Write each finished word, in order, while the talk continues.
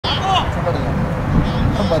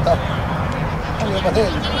बताओ ये पता है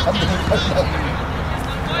हम नहीं करते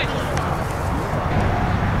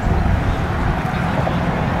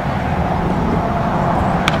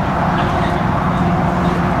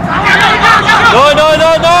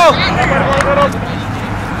No.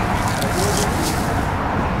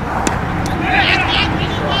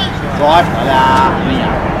 शॉट वाला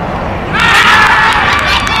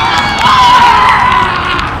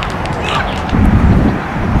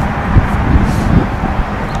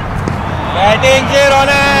बैटिंग से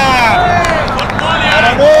रोनक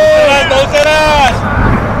बहुत सरस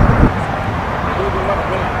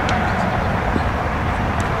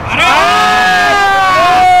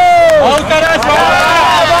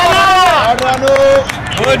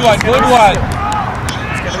Good one.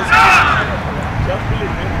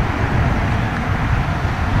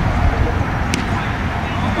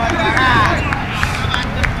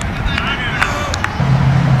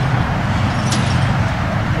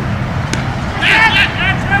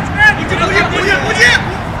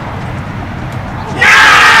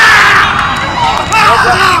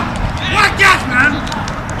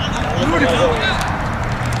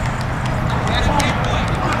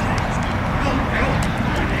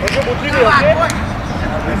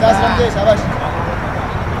 शाबाश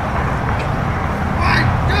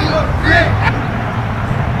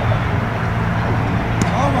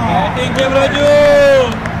बैटिंग के राजू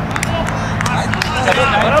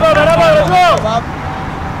बराबर राजू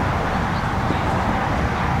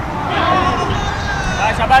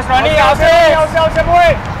शाबाश रोनी आओ से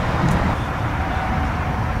Pway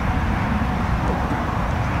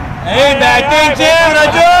ए बैटिंग से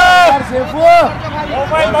Raju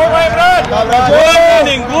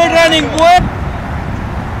Good running, Pway.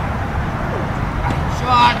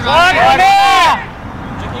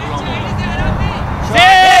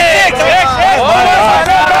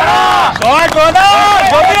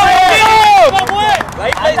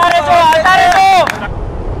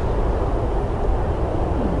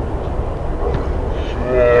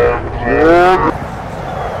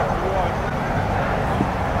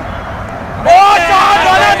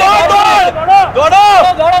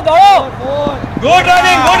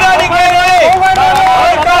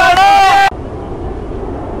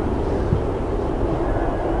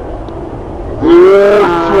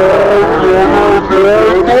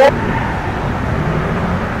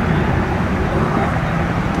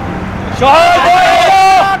 Shot,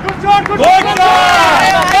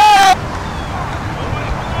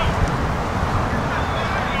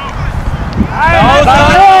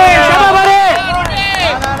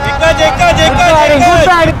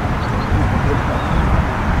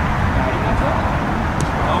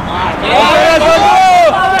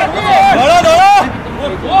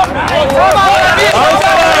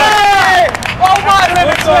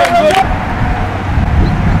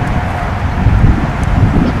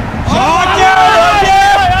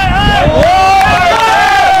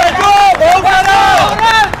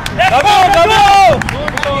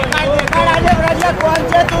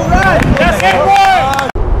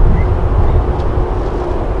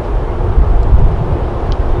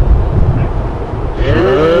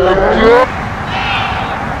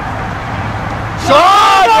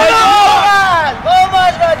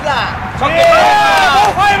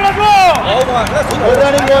 Good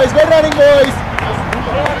running, Good running, boys.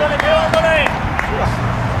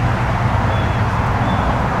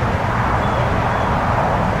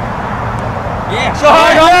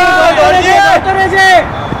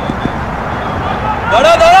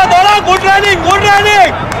 Good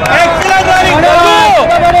running. Excellent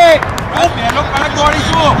running.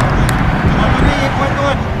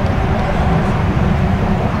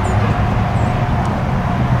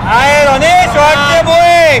 Aye, Ronnie, shot ke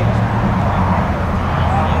Pway.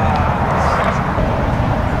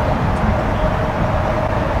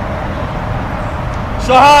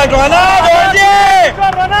 Shot, Ronak,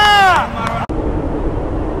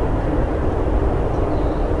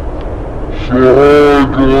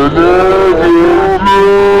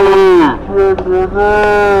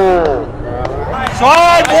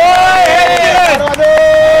 Shot, Pway.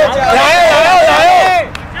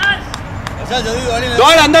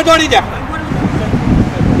 दौड़ अंदर दौड़ी जा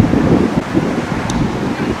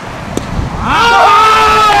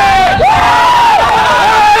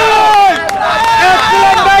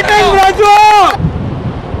Excellent batting, Vraj.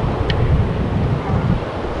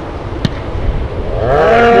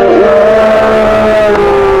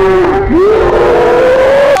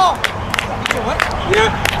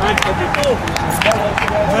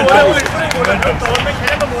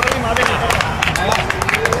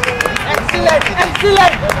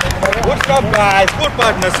 Excellent. Good job, guys. Good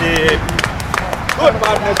partnership. Good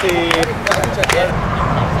partnership.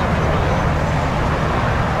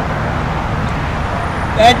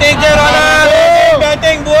 Batting je Ronak.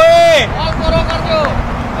 Batting Pway. करो कर दो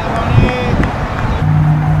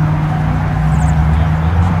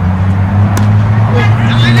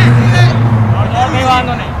नहीं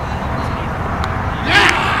वांधो नहीं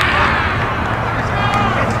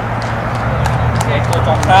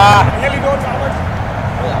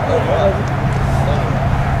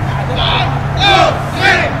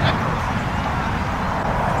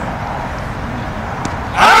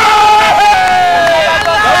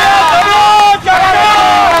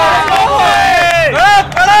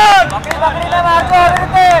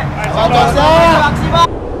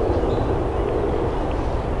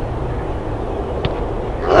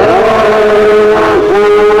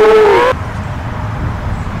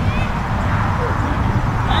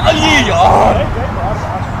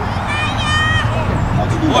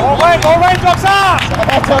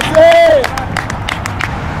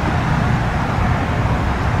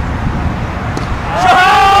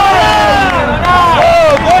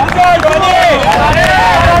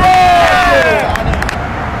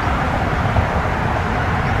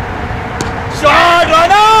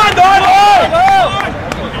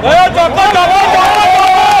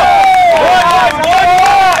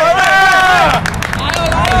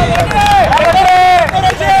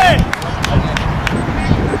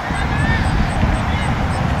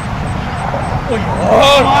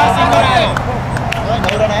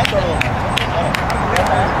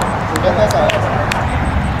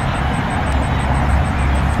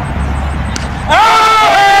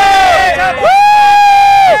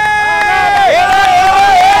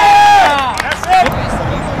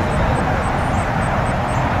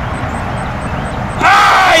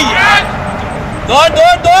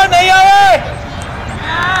चौका दौड़ नहीं आवे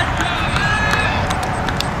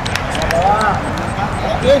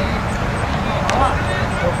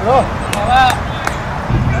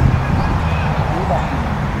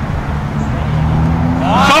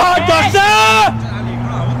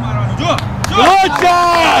Good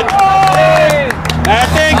shot!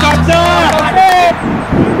 Batting comes up!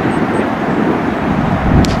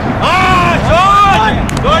 Shot!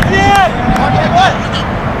 Good hit!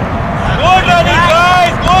 Good running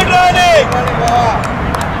guys! Good running!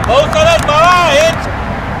 बहुत सरस बाबा hit!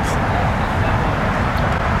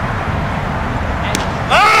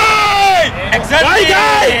 Exactly!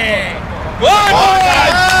 Good!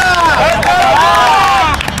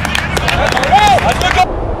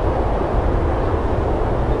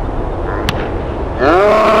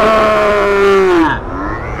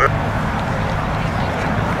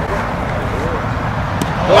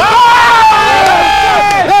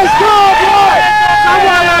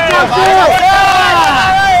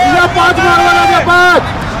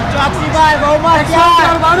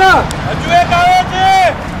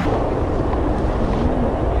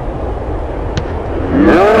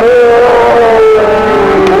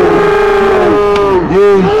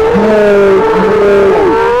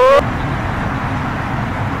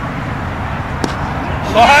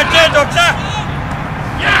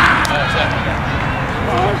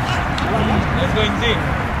 Let's go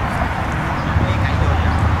in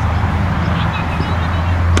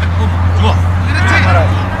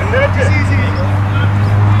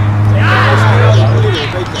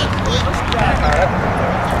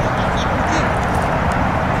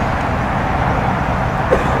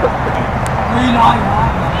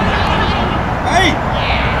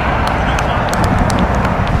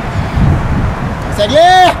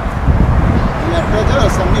Serie! Lihat aja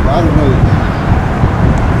rasam ni baru.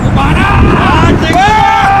 Mana?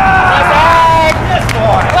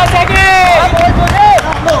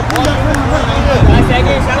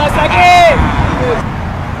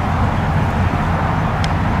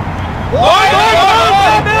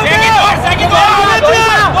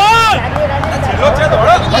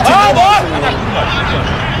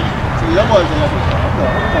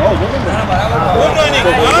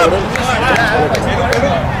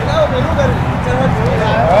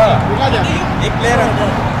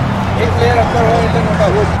 એક પ્લેયર અંદર હોય એટલે મોટા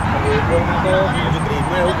હોય તો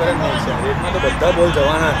ગ્રીનમાં એવું કરે નહીં છે રેડમાં તો બધા બોલ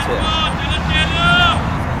જવાના જ છે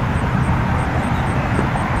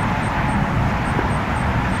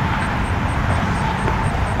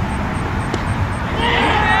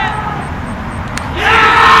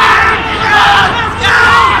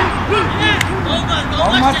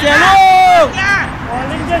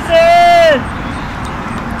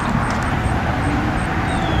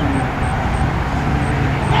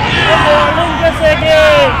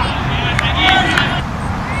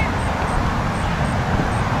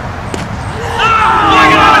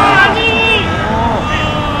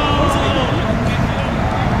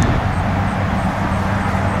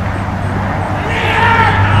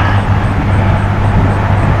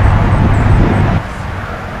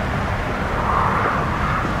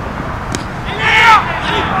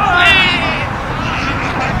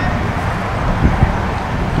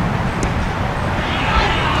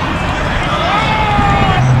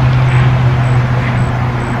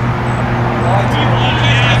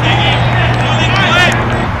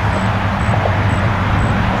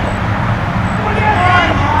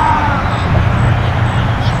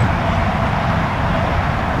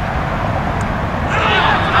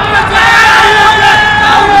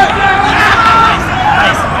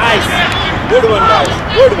Good one, guys.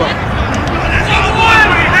 Good one.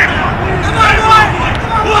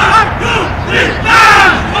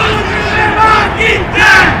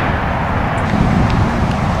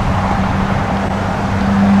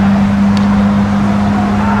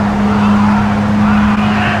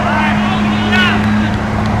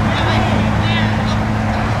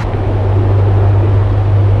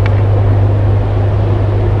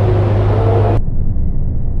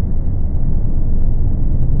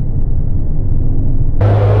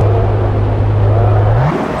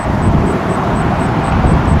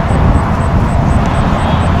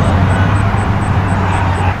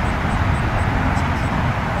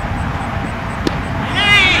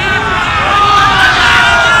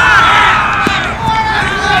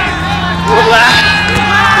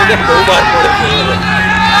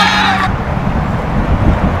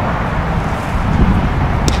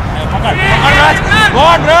 Go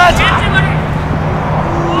on, Vraj.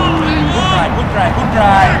 Good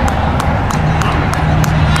try.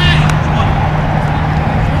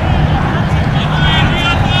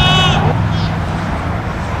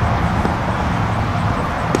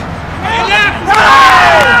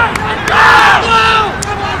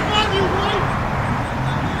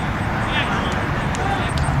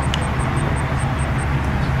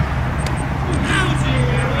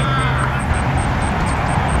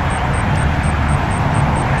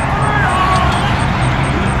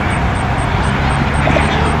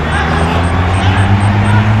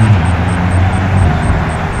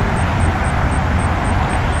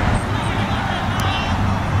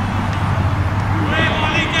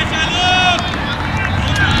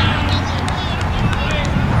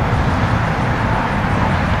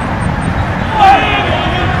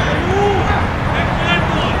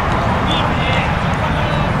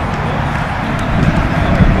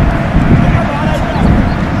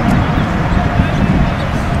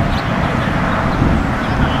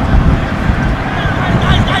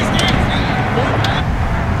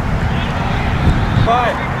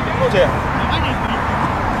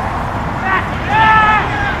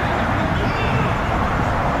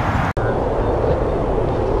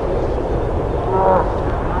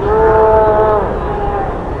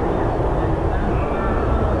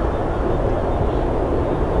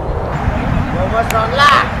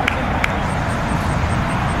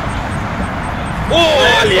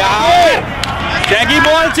 Ball yaar. Jaggy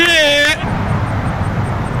ball છે.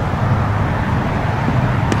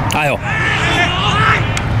 આયો.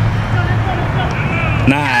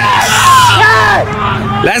 Nice.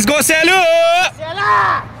 Let's go, Shail.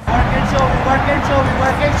 Work and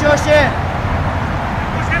show, Shail.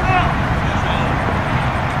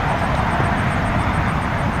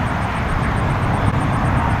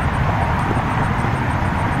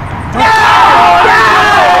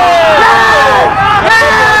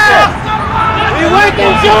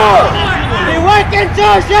 We work and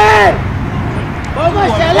show, Shail.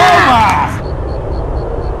 Vamos, Shail.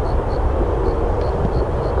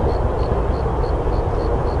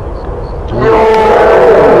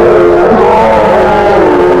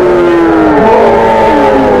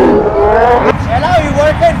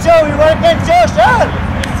 We work and show, Shail.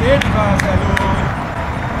 Sit fast, Shail.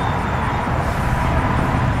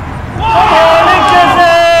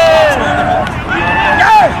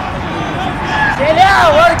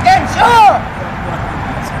 Work and show.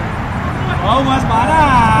 Oh, mas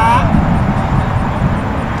parah.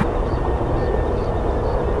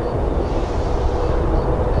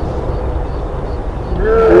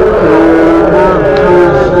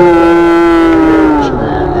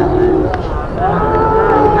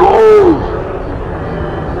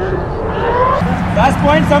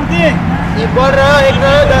 Point something. एक बोल रहा हूँ, एक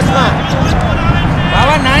रहा 10 में.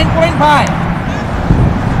 बाबा 9.5.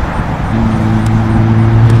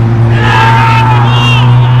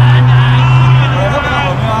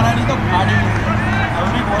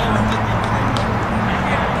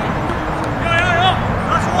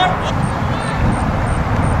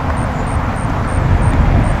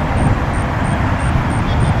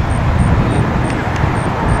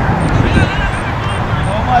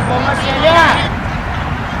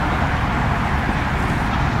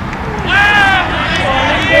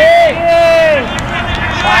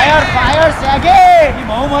 Fire, Shaggy!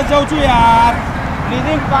 બહુ મત જાઉં છું યાર.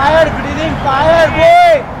 Breathing fire,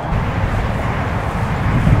 boy!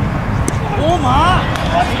 ઓ માં.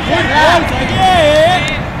 Good ball, Shaggy.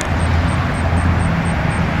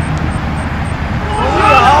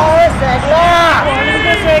 Oh, Shaggy! Bowling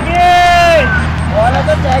to Shaggy! Bowler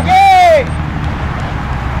to Shaggy!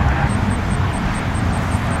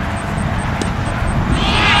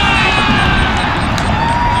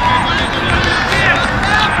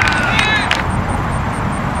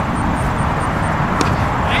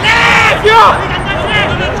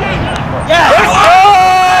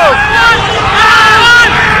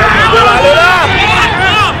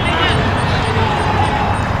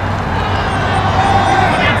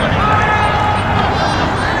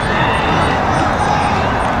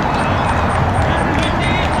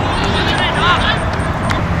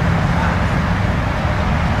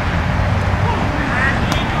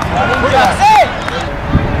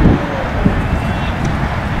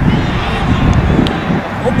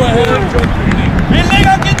 Fielding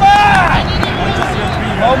Ankit bhai.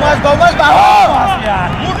 Go much, Babu.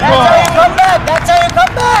 Good That's how you come back. That's how you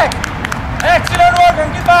come back. Excellent work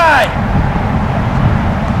Ankit bhai.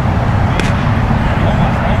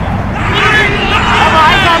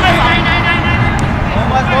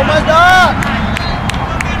 Go much, dog.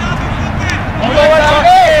 Go over,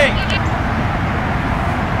 okay.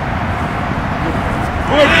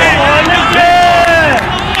 Good ball.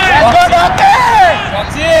 Let's go, doctor.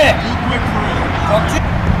 Foxy. Foxy.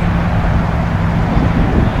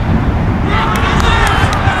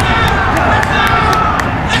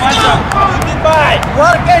 Ankit bhai.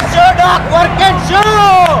 Work and show, doc. Work and show.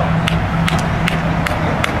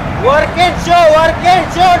 Work and show. Work and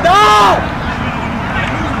show, dog.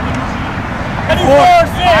 34.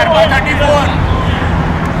 34.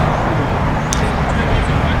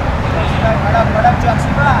 Madam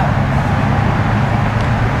Jackson, bhai.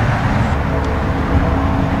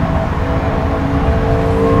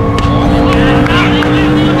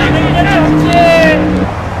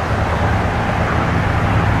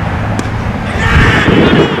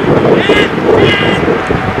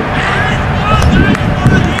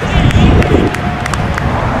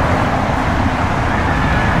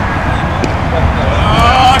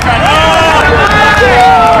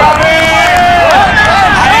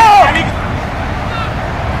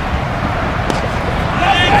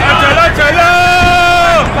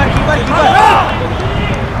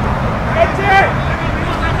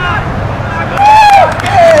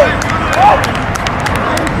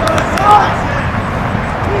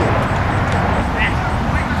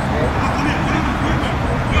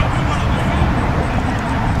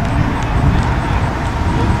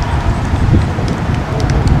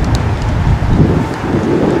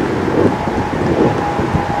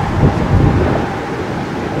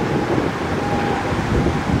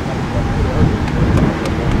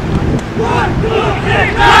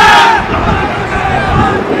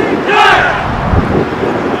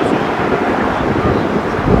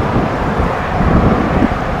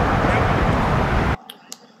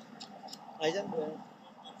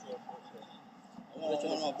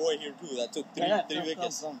 My boy here too. That took three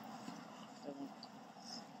wickets.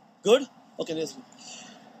 Good. Okay, let's go.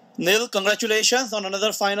 Nil, congratulations on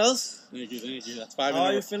another finals. Thank you. That's 5 How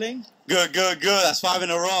are you feeling? Good. That's 5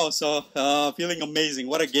 in a row. So feeling amazing.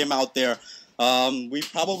 What a game out there. We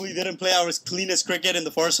probably didn't play our cleanest cricket in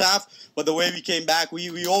the first half, but the way we came back,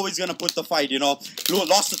 we always gonna put the fight. You know,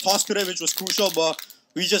 lost the toss today, which was crucial, but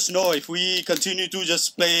we just know if we continue to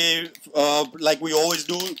just play like we always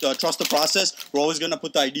do, trust the process, we're always going to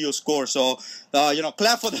put the ideal score. So, you know,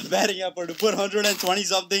 clap for the batting effort to put 120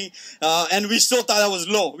 something. And we still thought that was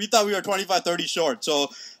low. We thought we were 25-30 short. So,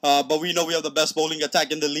 but we know we have the best bowling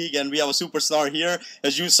attack in the league, and we have a superstar here.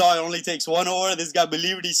 As you saw, it only takes 1 over. This guy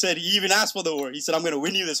believed. He said, he even asked for the over. He said, I'm going to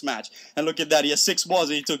win you this match. And look at that. He has 6 balls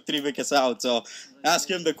and he took 3 wickets out. So, ask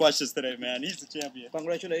him the questions today, man. He's the champion.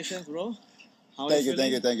 Congratulations, bro. Thank you.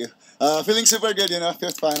 Feeling super good, you know.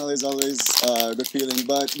 5th final is always a good feeling.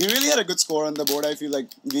 But we really had a good score on the board. I feel like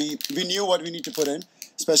we knew what we need to put in,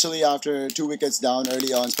 especially after 2 wickets down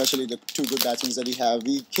early on, especially the 2 good batsmen that we have.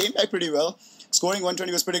 We came back pretty well. Scoring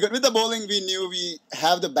 120 was pretty good. With the bowling, we knew we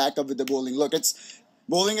have the backup with the bowling. Look,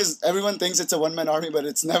 bowling is, everyone thinks it's a one-man army, but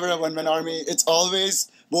it's never a one-man army. It's always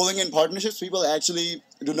bowling in partnerships. People actually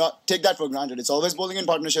do not take that for granted. It's always bowling in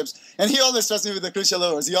partnerships. And he always trusts me with the crucial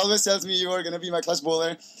overs. He always tells me, you are going to be my clutch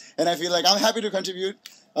bowler. And I feel like I'm happy to contribute.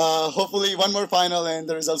 Hopefully one more final and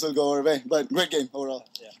the results will go our way. But great game overall.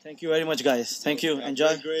 Yeah. Thank you very much, guys. Thank you.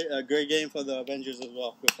 Enjoy. Great game for the Avengers as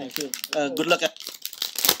well. Thank you. Good luck.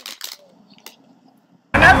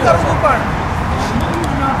 Super.